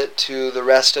run with it to the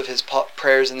rest of his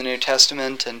prayers in the New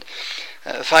Testament and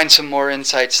find some more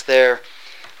insights there.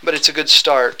 But it's a good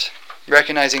start.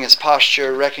 Recognizing his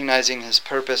posture, recognizing his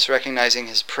purpose, recognizing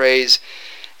his praise,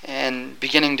 and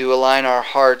beginning to align our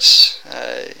hearts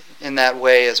in that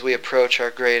way as we approach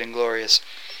our great and glorious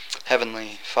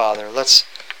Heavenly Father. Let's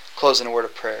close in a word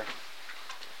of prayer.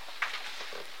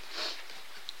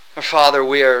 Our Father,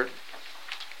 we are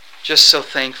just so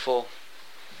thankful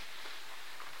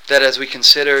that as we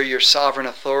consider your sovereign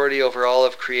authority over all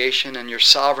of creation and your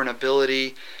sovereign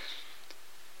ability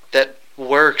that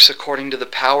works according to the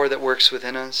power that works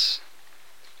within us,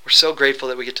 we're so grateful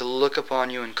that we get to look upon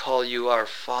you and call you our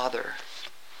Father.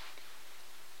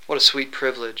 What a sweet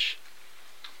privilege.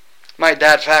 Might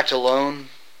that fact alone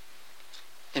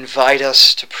invite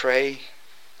us to pray,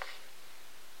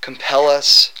 compel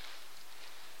us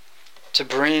to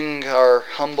bring our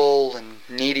humble and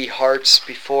needy hearts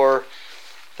before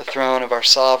the throne of our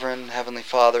sovereign Heavenly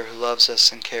Father who loves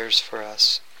us and cares for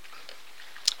us.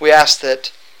 We ask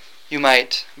that you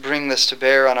might bring this to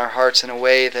bear on our hearts in a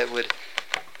way that would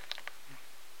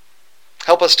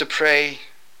help us to pray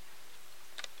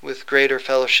with greater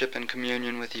fellowship and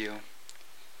communion with you.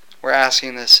 We're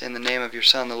asking this in the name of your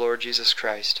Son, the Lord Jesus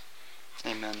Christ.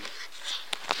 Amen.